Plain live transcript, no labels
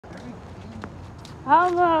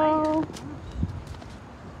Hello.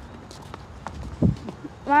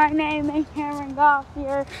 My name is Karen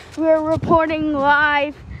Gothier. We're reporting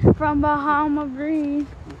live from Bahama Breeze.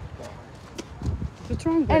 What's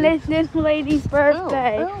wrong, and it's this lady's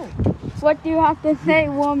birthday. Oh. What do you have to say,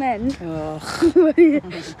 woman?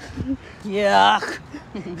 Yuck.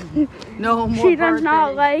 No more She does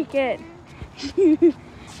not like it.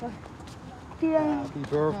 Happy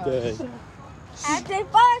birthday. Happy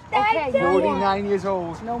birthday Okay, to 49 years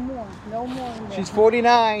old. No more. No more. She's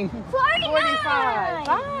 49. 45.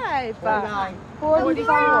 45.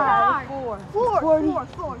 45.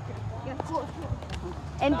 44.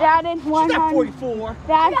 And that is She's not 100. 44.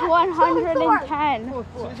 That's 110. So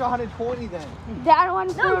she's 120 then. That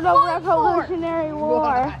went through the Revolutionary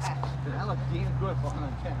War. That looks damn good for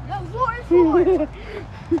 110.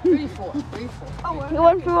 34. He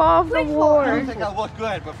went through all of the I wars. don't think I look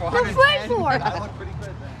good, but for 110, I look pretty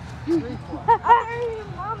good then.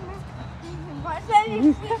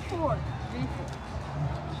 34.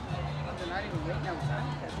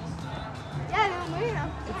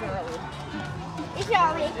 It's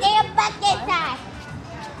already damn bucket time.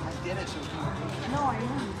 I did it so you No, I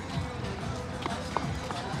know.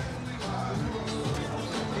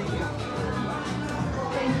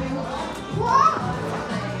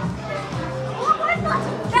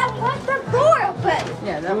 That was the door open.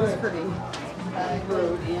 Yeah, that was pretty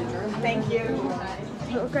rude, Andrew. Thank you.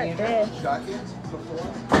 Look at this. shot you before?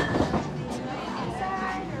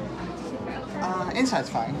 Inside's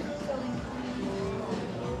fine.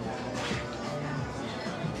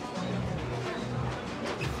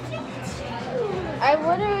 I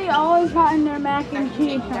literally always gotten their mac and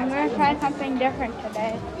cheese, so I'm going to try something different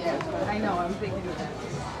today. Yeah, I know. I'm thinking of that.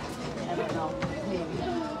 I don't know. Maybe.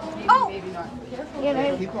 Oh. Maybe not. Careful. You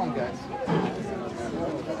know, Keep going, guys.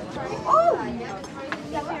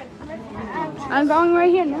 I'm going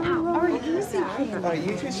right here now. All right,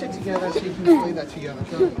 you two sit together so you can play that together.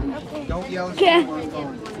 Don't yell at Okay. me.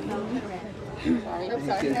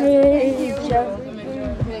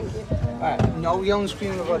 All right, no yelling and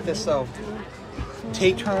screaming about this though.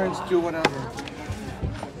 Take turns, do whatever.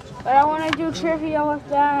 But I want to do trivia with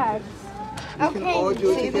Dad. You can all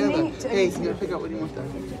do it together. Hey, you gotta pick out what you want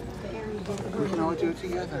then. We can all do it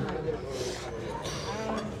together.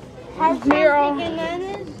 Have Miro.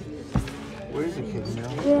 Where's the kid,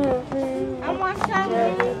 Mel? I want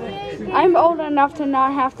some. I'm old enough to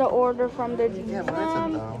not have to order from the Yeah, but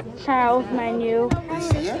that's about. child's menu. You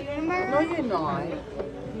see it? No, you're not.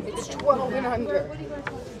 It's 12 and under.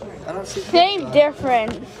 I don't see it. Same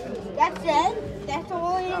difference. That's it? That's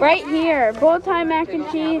all? Right here. Bow-tie mac and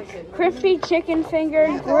cheese, crispy chicken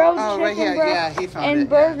fingers, grilled Oh, right chicken here. Yeah, he found and it.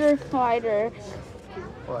 burger slider.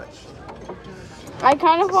 Watch. I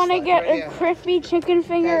kind of want to get a crispy chicken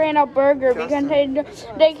finger and a burger because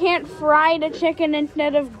they can't fry the chicken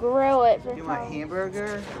instead of grill it. For You want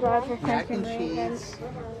hamburger, for mac some and reason. cheese,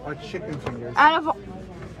 or chicken fingers? Out of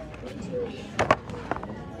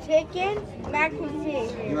Chicken, mac and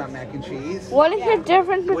cheese. You want mac and cheese? what is the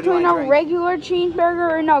difference What do you between want a to drink? regular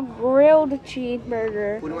cheeseburger and a grilled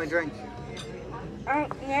cheeseburger? What do I drink?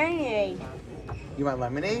 Lemonade. You want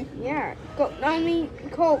lemonade? Yeah. I mean,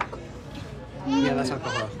 Coke. Yeah, that's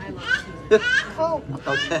alcohol. Coke.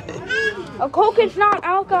 Okay. A Coke is not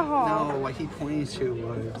alcohol. No, what he pointed to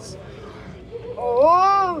was.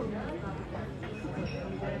 Oh.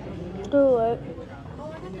 Do it.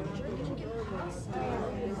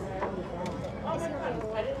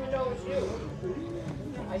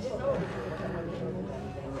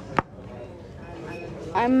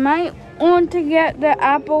 I might want to get the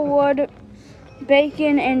Applewood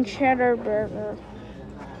bacon and cheddar burger.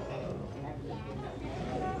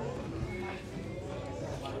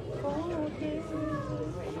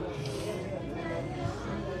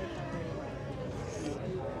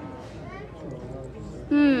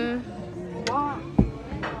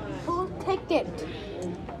 Full ticket.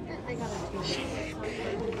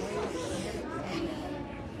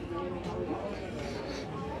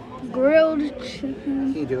 Grilled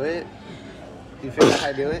chicken. Can you do it? Do you figure out how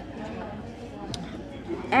to do it?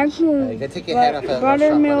 Actually, You gotta take your head off that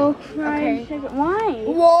buttermilk fried chicken. Why?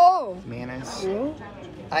 Whoa. Mayonnaise.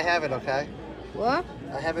 I have it, okay? What?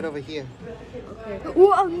 I have it over here.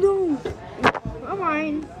 Whoa, no. Come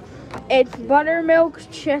on. It's buttermilk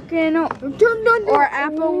chicken or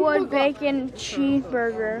Applewood bacon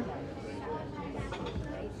cheeseburger.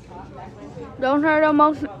 Those are the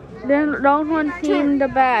most. Those ones seem the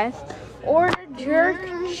best. Or the jerk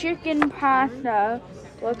chicken pasta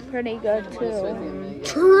looks pretty good too.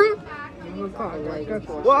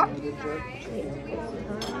 What?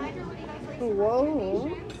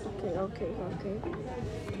 Whoa. Okay.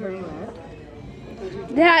 Turn left.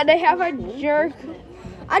 Yeah, they have a jerk.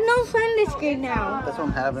 I know Sunday skate now. That's what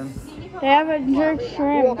I'm having. They have a jerk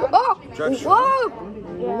shrimp. Oh! Jerk shrimp. Whoa!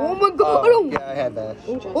 Oh my god! Oh, yeah, I had that.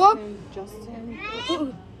 Oh!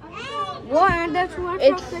 What? That's what I It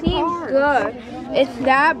thought the seems car. good. It's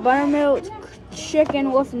that buttermilk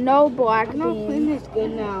chicken with no black I know beans. Flynn is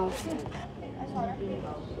good now.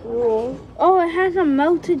 Oh, it has a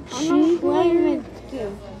melted I know cheese Flynn layer. is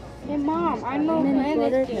good. Hey mom, I know Mint Flynn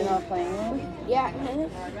butter. is good. Yeah.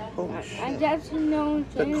 Oh, I shit. just know The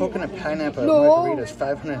Flynn is coconut pineapple No. margarita is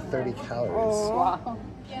 530 calories. Wow.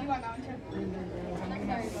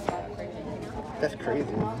 That's crazy.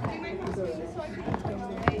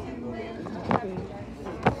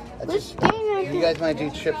 I Which just, game you guys want to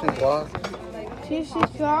do chips and guac? is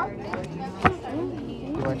this shop?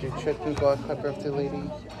 You want to do chips and guac, Happy Birthday Lady?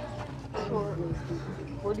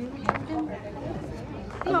 What do you drinking?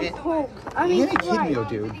 No, Okay. Coke. I You mean, had a kid Sprite. meal,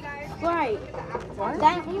 dude. Sprite.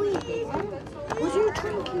 That only. What you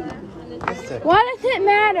drinking? That's it. Why does it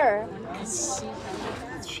matter? It's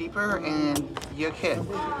cheaper and you're a kid.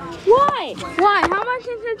 Why? Why? How much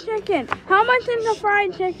is the chicken? How much is the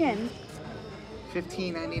fried chicken?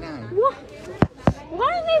 $15.99. What?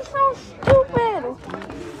 Why is it so stupid?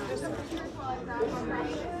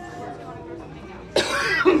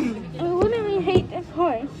 I literally hate this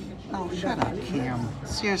horse. Oh, shut up, Cam.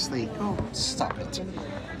 Seriously, go stop it.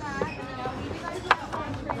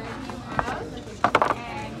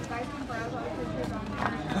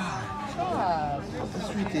 God, this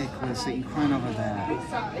is ridiculous that you're crying over that.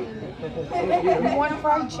 You want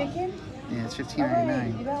fried chicken? Yeah, it's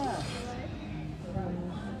 $15.99.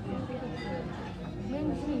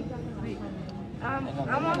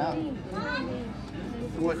 I'm on team.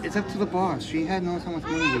 Well, it's up to the boss. She had knows how much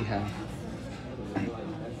money we have.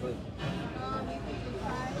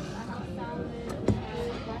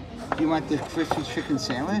 You want the crispy chicken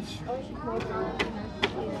sandwich?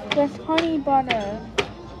 There's honey butter.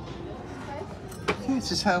 Yeah,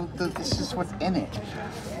 this is how this is what's in it.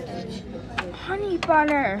 Honey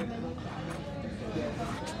butter.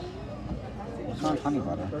 It's not honey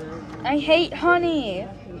butter. I hate honey.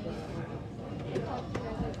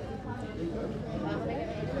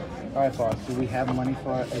 All right, boss. Do we have money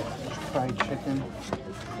for a fried chicken?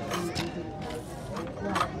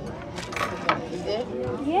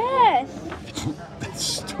 Yes. That's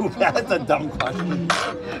stupid. That's a dumb question.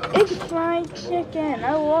 It's fried chicken.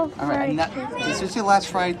 I love All right, fried chicken. this is your last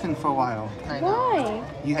fried thing for a while. Why?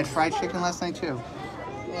 You had fried chicken last night too.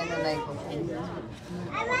 And the night before.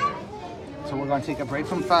 So we're gonna take a break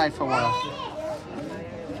from fried for a while.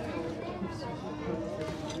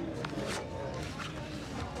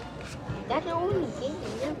 That's the only game.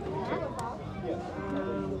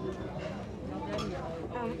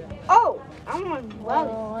 Oh, I'm on well.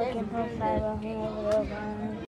 Oh, I can put my